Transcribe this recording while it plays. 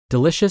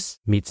Delicious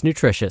meets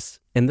nutritious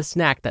in the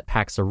snack that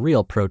packs a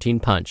real protein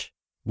punch.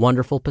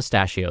 Wonderful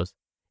Pistachios.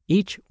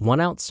 Each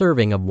 1-ounce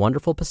serving of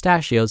Wonderful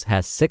Pistachios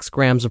has 6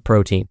 grams of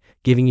protein,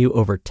 giving you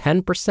over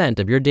 10%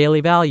 of your daily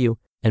value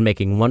and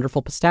making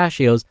Wonderful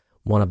Pistachios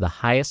one of the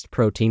highest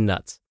protein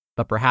nuts.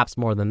 But perhaps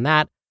more than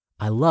that,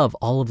 I love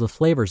all of the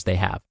flavors they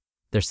have.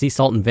 Their sea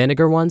salt and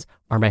vinegar ones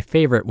are my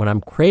favorite when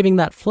I'm craving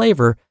that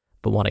flavor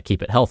but want to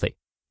keep it healthy.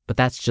 But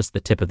that's just the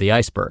tip of the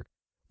iceberg.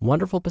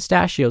 Wonderful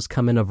Pistachios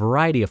come in a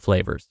variety of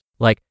flavors,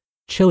 like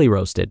chili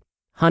roasted,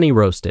 honey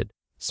roasted,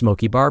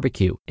 smoky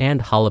barbecue,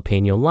 and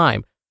jalapeno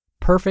lime,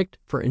 perfect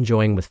for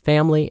enjoying with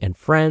family and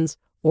friends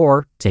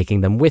or taking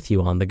them with you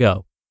on the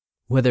go.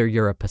 Whether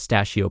you're a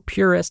pistachio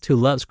purist who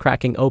loves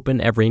cracking open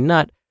every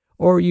nut,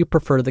 or you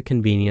prefer the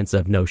convenience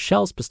of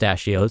no-shells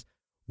pistachios,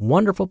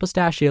 Wonderful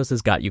Pistachios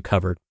has got you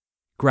covered.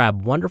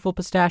 Grab Wonderful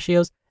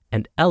Pistachios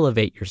and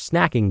elevate your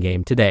snacking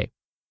game today.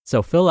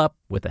 So fill up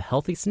with a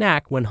healthy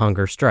snack when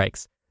hunger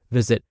strikes.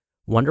 Visit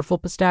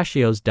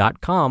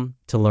wonderfulpistachios.com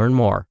to learn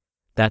more.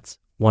 That's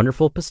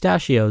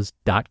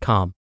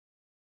wonderfulpistachios.com.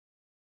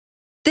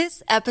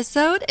 This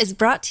episode is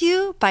brought to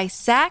you by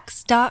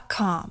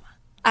Sax.com.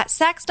 At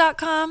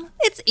Sax.com,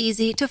 it's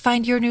easy to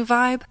find your new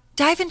vibe.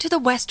 Dive into the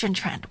Western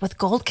trend with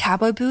gold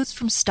cowboy boots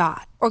from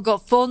Stott, or go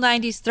full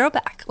 90s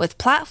throwback with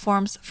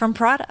platforms from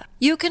Prada.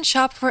 You can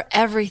shop for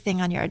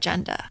everything on your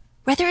agenda,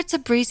 whether it's a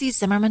breezy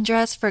Zimmermann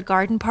dress for a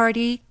garden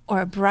party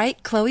or a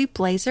bright Chloe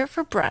blazer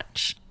for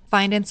brunch.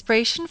 Find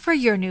inspiration for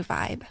your new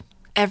vibe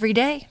every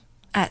day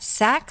at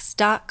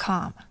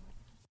Sax.com.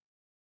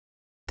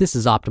 This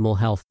is Optimal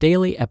Health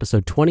Daily,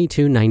 episode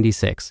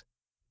 2296.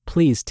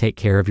 Please Take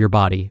Care of Your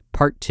Body,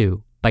 Part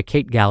 2, by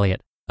Kate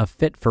Galliett of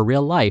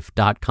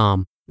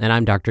fitforreallife.com. And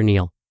I'm Dr.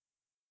 Neil.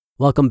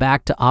 Welcome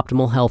back to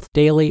Optimal Health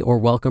Daily, or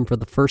welcome for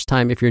the first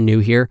time if you're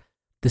new here.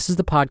 This is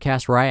the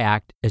podcast where I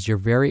act as your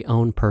very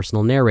own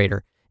personal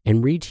narrator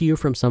and read to you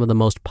from some of the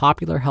most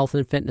popular health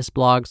and fitness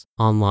blogs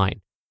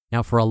online.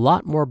 Now, for a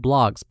lot more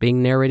blogs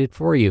being narrated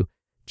for you,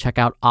 check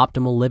out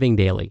Optimal Living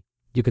Daily.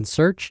 You can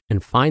search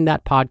and find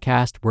that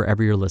podcast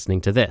wherever you're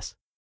listening to this.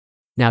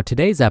 Now,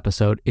 today's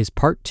episode is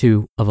part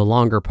 2 of a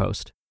longer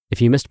post.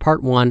 If you missed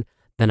part 1,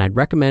 then I'd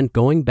recommend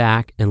going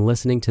back and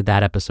listening to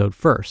that episode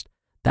first.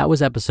 That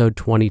was episode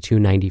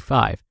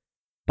 2295.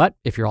 But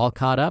if you're all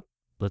caught up,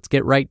 let's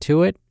get right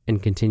to it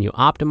and continue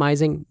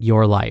optimizing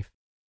your life.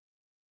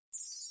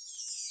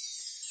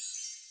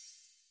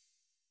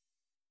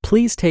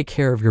 Please Take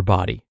Care of Your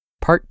Body,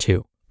 Part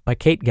 2, by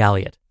Kate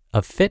Galliett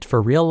of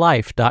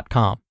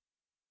fitforreallife.com.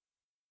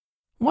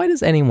 Why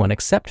does anyone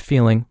accept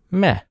feeling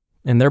meh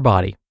in their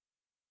body?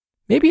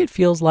 Maybe it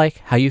feels like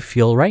how you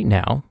feel right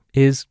now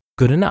is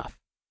good enough.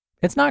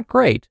 It's not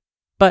great,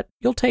 but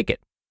you'll take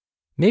it.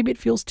 Maybe it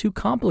feels too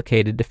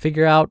complicated to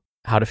figure out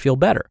how to feel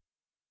better.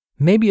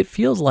 Maybe it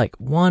feels like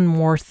one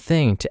more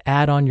thing to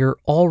add on your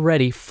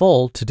already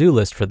full to-do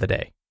list for the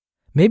day.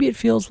 Maybe it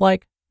feels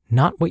like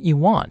not what you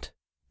want,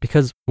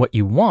 because what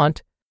you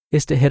want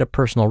is to hit a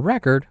personal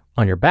record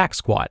on your back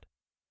squat.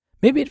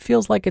 Maybe it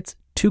feels like it's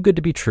too good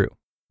to be true,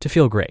 to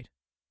feel great,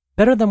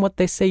 better than what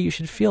they say you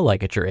should feel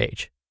like at your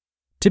age,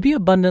 to be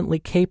abundantly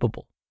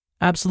capable,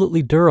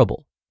 absolutely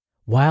durable,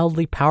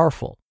 wildly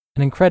powerful,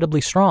 and incredibly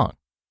strong.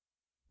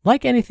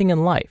 Like anything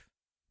in life,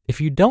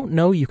 if you don't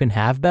know you can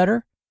have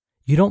better,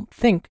 you don't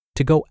think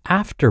to go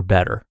after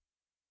better.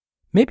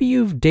 Maybe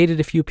you've dated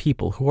a few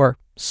people who are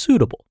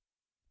suitable,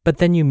 but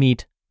then you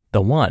meet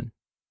the one,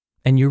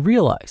 and you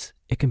realize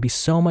it can be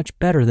so much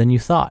better than you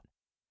thought.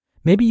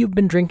 Maybe you've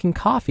been drinking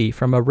coffee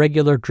from a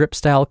regular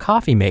drip-style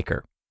coffee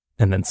maker,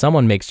 and then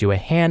someone makes you a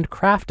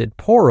handcrafted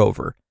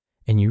pour-over,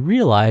 and you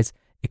realize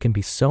it can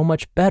be so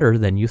much better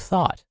than you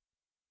thought.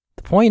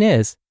 The point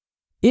is,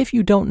 if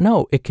you don't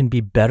know it can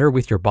be better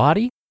with your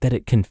body, that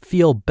it can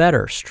feel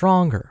better,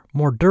 stronger,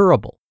 more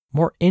durable,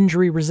 more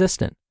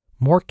injury-resistant,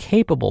 more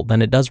capable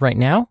than it does right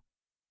now,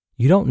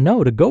 you don't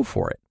know to go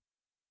for it.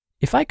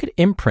 If I could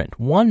imprint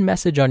one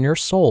message on your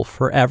soul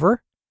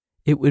forever,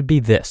 it would be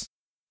this: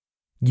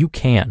 you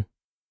can,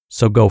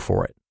 so go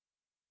for it.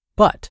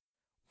 But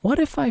what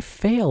if I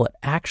fail at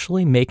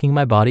actually making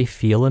my body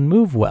feel and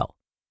move well?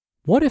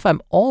 What if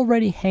I'm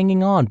already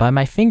hanging on by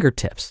my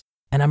fingertips,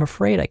 and I'm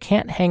afraid I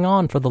can't hang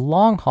on for the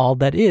long haul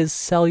that is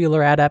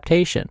cellular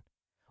adaptation?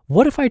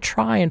 What if I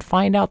try and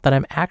find out that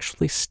I'm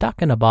actually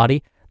stuck in a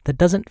body that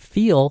doesn't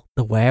feel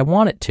the way I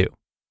want it to?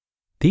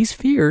 These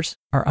fears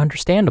are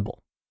understandable,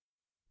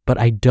 but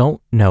I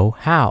don't know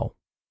how.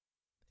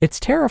 It's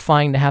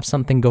terrifying to have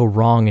something go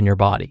wrong in your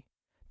body,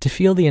 to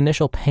feel the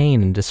initial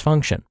pain and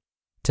dysfunction,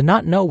 to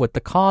not know what the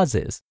cause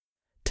is,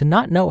 to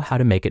not know how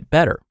to make it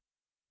better.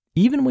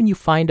 Even when you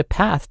find a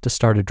path to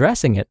start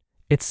addressing it,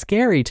 it's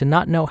scary to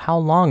not know how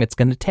long it's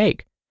going to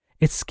take.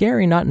 It's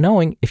scary not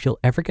knowing if you'll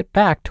ever get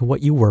back to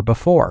what you were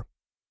before.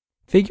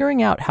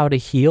 Figuring out how to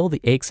heal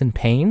the aches and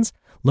pains,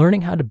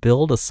 learning how to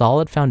build a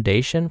solid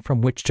foundation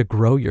from which to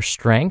grow your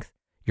strength,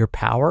 your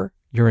power,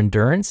 your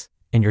endurance,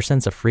 and your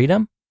sense of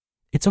freedom,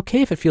 it's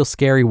okay if it feels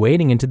scary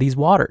wading into these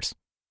waters.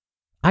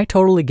 I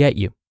totally get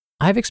you.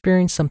 I've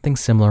experienced something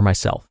similar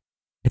myself.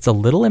 It's a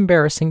little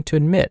embarrassing to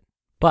admit,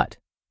 but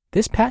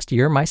this past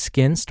year my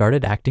skin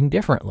started acting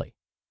differently.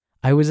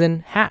 I was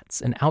in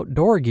hats and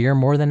outdoor gear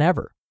more than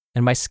ever,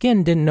 and my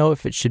skin didn't know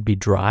if it should be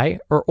dry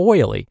or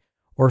oily,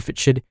 or if it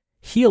should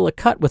heal a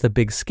cut with a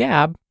big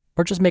scab,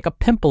 or just make a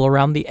pimple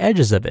around the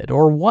edges of it,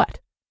 or what.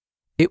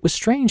 It was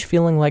strange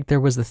feeling like there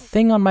was a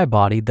thing on my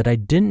body that I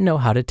didn't know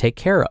how to take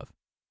care of.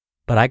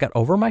 But I got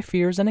over my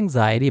fears and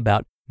anxiety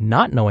about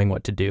not knowing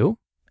what to do,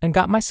 and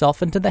got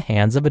myself into the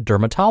hands of a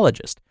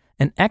dermatologist,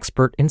 an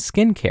expert in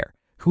skincare,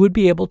 who would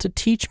be able to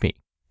teach me,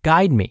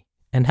 guide me,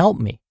 and help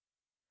me.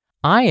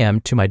 I am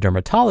to my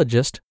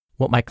dermatologist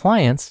what my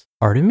clients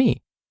are to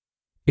me.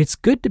 It's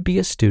good to be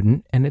a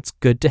student, and it's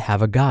good to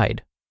have a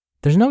guide.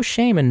 There's no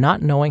shame in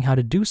not knowing how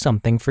to do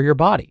something for your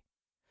body.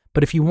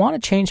 But if you want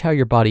to change how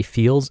your body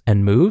feels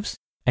and moves,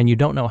 and you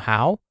don't know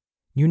how,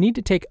 you need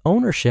to take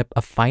ownership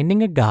of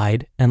finding a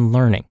guide and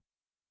learning.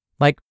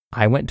 Like,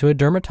 I went to a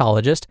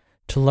dermatologist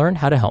to learn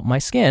how to help my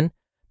skin.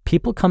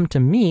 People come to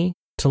me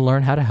to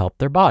learn how to help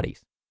their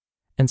bodies.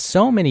 And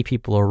so many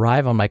people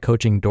arrive on my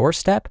coaching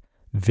doorstep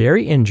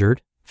very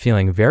injured,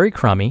 feeling very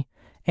crummy,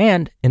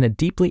 and in a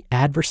deeply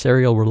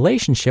adversarial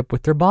relationship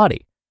with their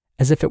body,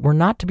 as if it were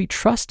not to be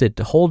trusted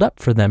to hold up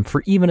for them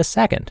for even a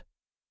second.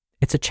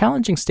 It's a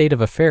challenging state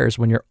of affairs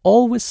when you're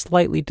always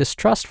slightly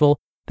distrustful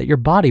that your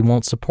body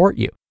won't support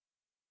you.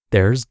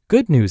 There's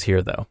good news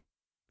here, though.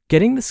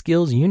 Getting the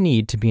skills you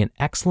need to be an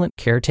excellent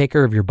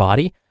caretaker of your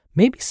body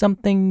may be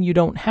something you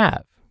don't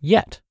have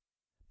yet.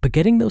 But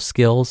getting those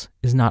skills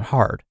is not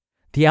hard.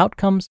 The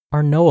outcomes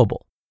are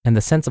knowable, and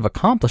the sense of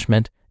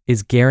accomplishment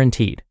is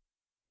guaranteed.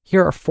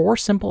 Here are 4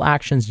 simple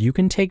actions you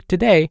can take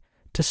today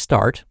to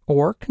start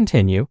or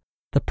continue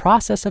the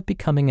process of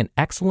becoming an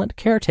excellent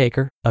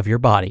caretaker of your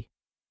body.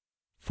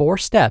 4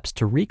 steps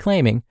to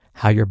reclaiming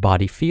how your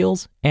body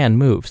feels and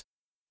moves.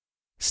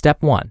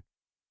 Step 1.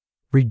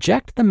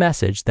 Reject the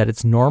message that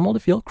it's normal to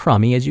feel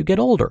crummy as you get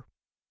older.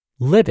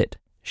 Live it.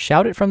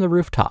 Shout it from the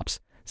rooftops.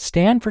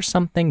 Stand for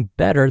something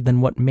better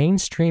than what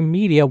mainstream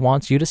media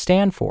wants you to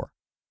stand for.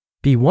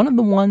 Be one of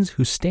the ones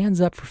who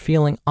stands up for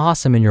feeling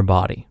awesome in your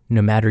body,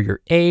 no matter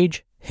your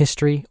age,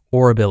 history,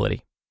 or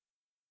ability.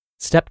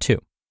 Step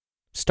 2.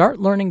 Start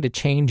learning to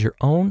change your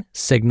own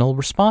signal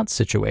response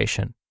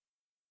situation.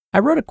 I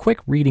wrote a quick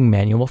reading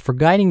manual for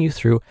guiding you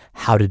through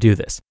how to do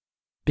this,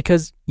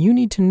 because you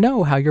need to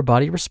know how your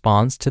body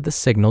responds to the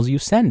signals you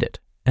send it,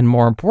 and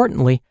more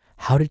importantly,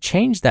 how to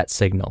change that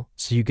signal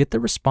so you get the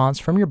response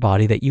from your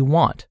body that you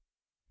want.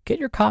 Get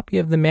your copy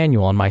of the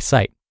manual on my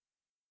site.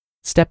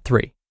 Step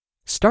 3.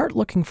 Start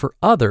looking for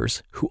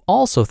others who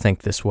also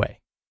think this way.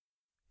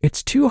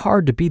 It's too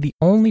hard to be the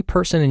only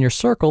person in your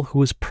circle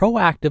who is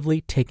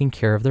proactively taking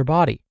care of their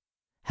body.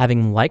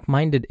 Having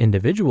like-minded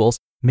individuals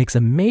makes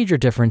a major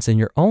difference in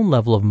your own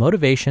level of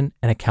motivation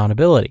and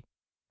accountability.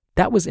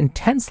 That was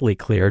intensely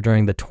clear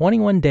during the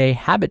 21-day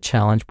habit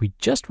challenge we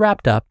just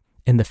wrapped up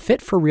in the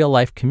Fit for Real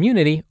Life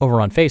community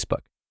over on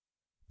Facebook.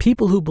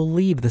 People who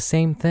believe the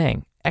same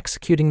thing,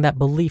 executing that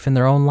belief in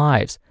their own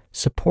lives,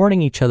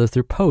 supporting each other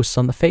through posts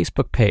on the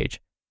Facebook page.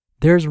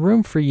 There's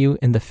room for you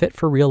in the Fit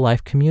for Real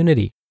Life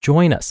community.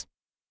 Join us.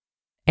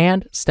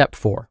 And step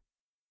 4.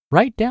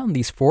 Write down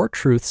these 4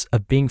 truths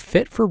of being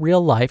fit for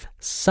real life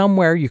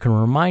somewhere you can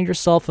remind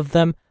yourself of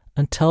them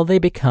until they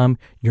become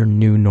your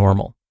new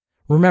normal.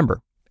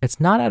 Remember, it's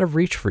not out of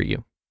reach for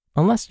you,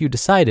 unless you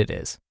decide it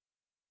is.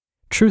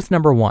 Truth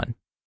number 1.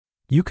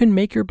 You can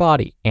make your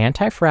body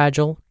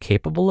anti-fragile,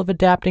 capable of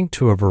adapting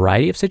to a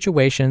variety of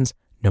situations,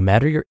 no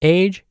matter your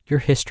age, your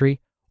history,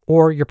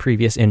 or your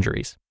previous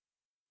injuries.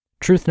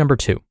 Truth number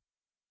 2.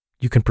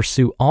 You can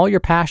pursue all your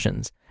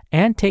passions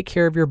and take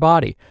care of your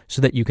body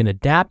so that you can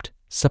adapt,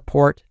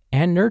 support,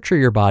 and nurture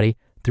your body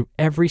through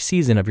every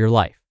season of your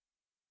life.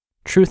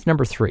 Truth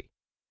number 3.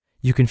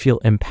 You can feel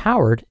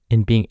empowered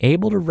in being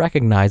able to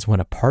recognize when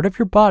a part of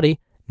your body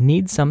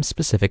needs some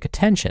specific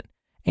attention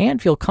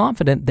and feel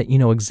confident that you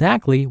know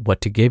exactly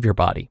what to give your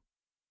body.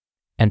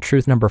 And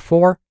truth number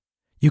 4,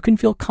 you can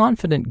feel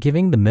confident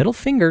giving the middle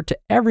finger to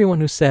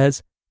everyone who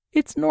says,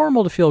 it's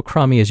normal to feel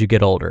crummy as you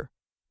get older,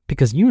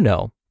 because you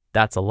know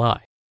that's a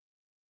lie.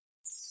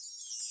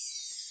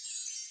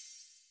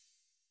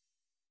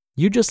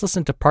 You just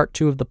listened to part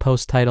 2 of the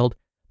post titled,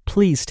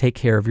 Please Take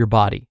Care of Your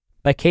Body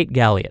by Kate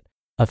Galliett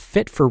of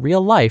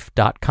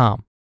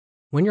fitforreallife.com.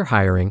 When you're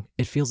hiring,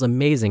 it feels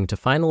amazing to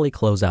finally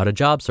close out a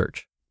job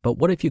search. But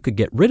what if you could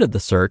get rid of the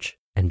search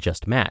and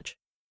just match?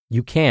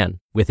 You can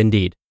with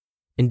Indeed.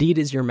 Indeed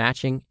is your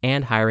matching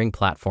and hiring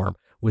platform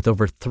with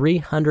over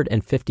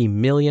 350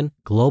 million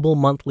global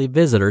monthly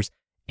visitors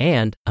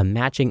and a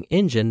matching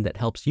engine that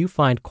helps you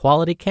find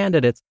quality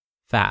candidates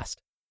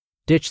fast.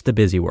 Ditch the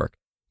busy work.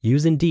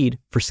 Use Indeed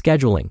for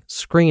scheduling,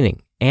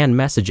 screening, and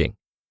messaging.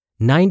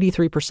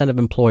 93% of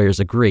employers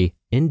agree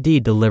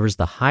Indeed delivers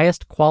the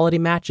highest quality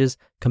matches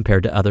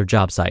compared to other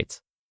job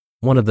sites.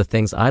 One of the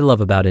things I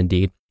love about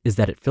Indeed is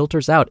that it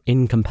filters out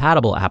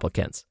incompatible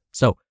applicants.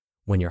 So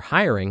when you're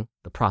hiring,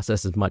 the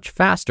process is much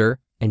faster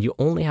and you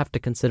only have to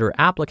consider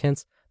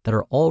applicants that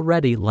are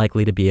already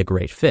likely to be a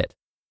great fit.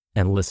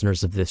 And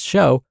listeners of this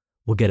show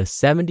will get a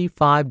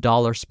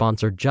 $75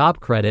 sponsored job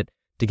credit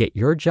to get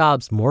your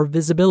jobs more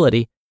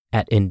visibility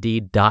at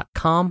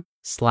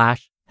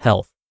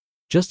Indeed.com/health.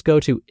 Just go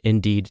to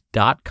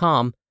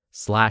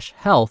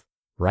Indeed.com/health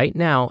right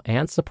now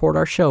and support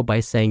our show by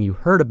saying you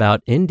heard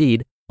about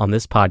Indeed on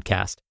this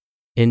podcast.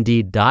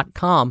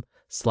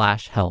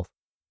 Indeed.com/health.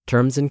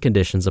 Terms and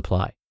conditions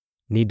apply.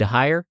 Need to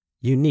hire?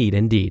 You need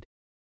Indeed.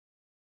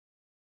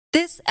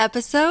 This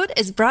episode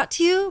is brought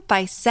to you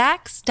by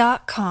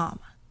Sax.com.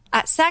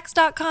 At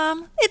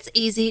Sax.com, it's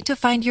easy to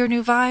find your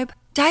new vibe.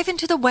 Dive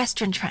into the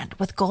Western trend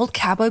with gold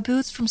cowboy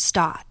boots from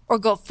Stott, or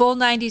go full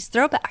 90s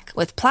throwback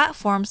with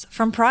platforms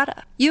from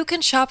Prada. You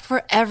can shop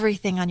for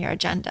everything on your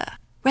agenda,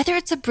 whether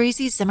it's a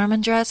breezy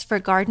Zimmermann dress for a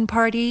garden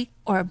party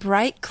or a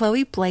bright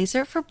Chloe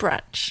blazer for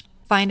brunch.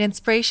 Find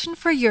inspiration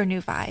for your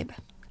new vibe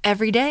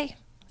every day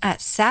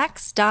at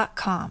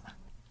Sax.com.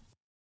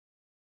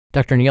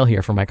 Dr. Neal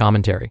here for my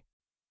commentary.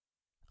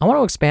 I want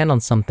to expand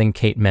on something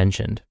Kate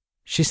mentioned.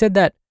 She said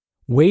that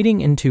wading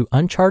into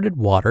uncharted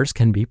waters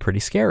can be pretty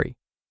scary.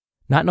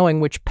 Not knowing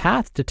which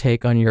path to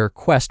take on your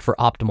quest for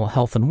optimal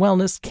health and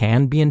wellness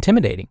can be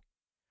intimidating.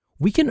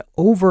 We can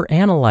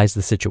overanalyze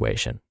the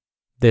situation.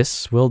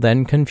 This will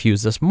then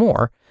confuse us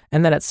more,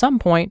 and then at some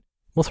point,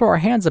 we'll throw our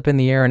hands up in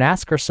the air and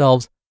ask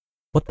ourselves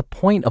what the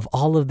point of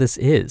all of this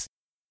is.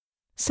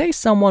 Say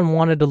someone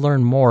wanted to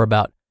learn more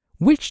about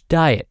which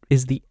diet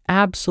is the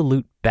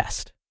absolute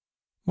best.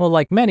 Well,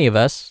 like many of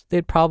us,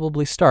 they'd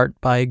probably start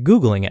by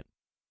Googling it.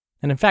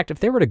 And in fact, if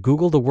they were to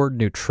Google the word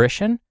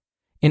nutrition,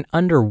 in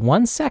under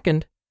 1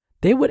 second,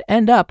 they would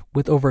end up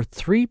with over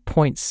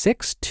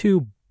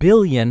 3.62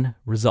 billion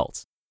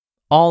results,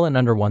 all in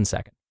under 1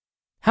 second.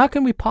 How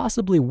can we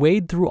possibly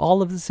wade through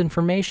all of this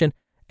information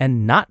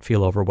and not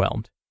feel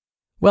overwhelmed?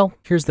 Well,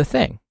 here's the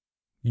thing.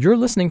 You're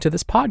listening to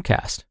this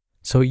podcast,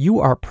 so you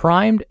are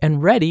primed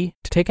and ready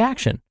to take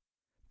action.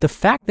 The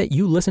fact that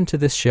you listen to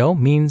this show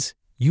means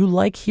you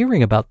like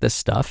hearing about this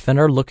stuff and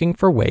are looking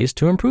for ways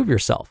to improve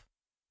yourself.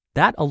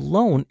 That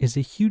alone is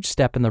a huge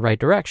step in the right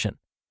direction.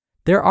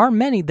 There are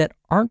many that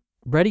aren't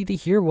ready to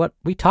hear what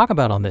we talk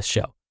about on this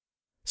show.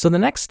 So the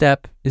next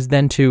step is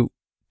then to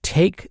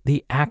take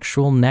the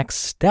actual next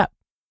step.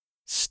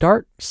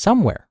 Start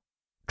somewhere.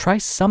 Try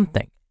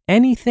something.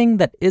 Anything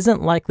that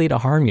isn't likely to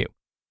harm you.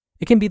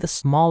 It can be the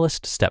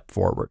smallest step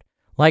forward,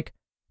 like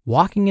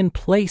walking in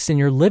place in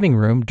your living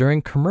room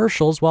during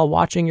commercials while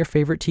watching your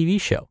favorite TV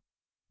show.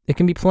 It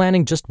can be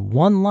planning just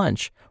one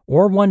lunch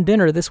or one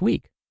dinner this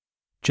week.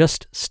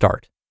 Just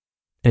start.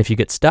 And if you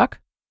get stuck,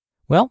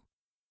 well,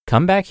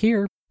 come back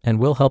here and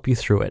we'll help you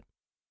through it.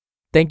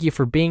 Thank you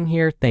for being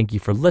here. Thank you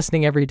for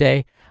listening every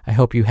day. I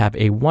hope you have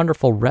a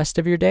wonderful rest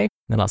of your day,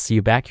 and I'll see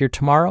you back here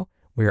tomorrow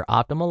where your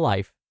optimal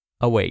life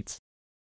awaits.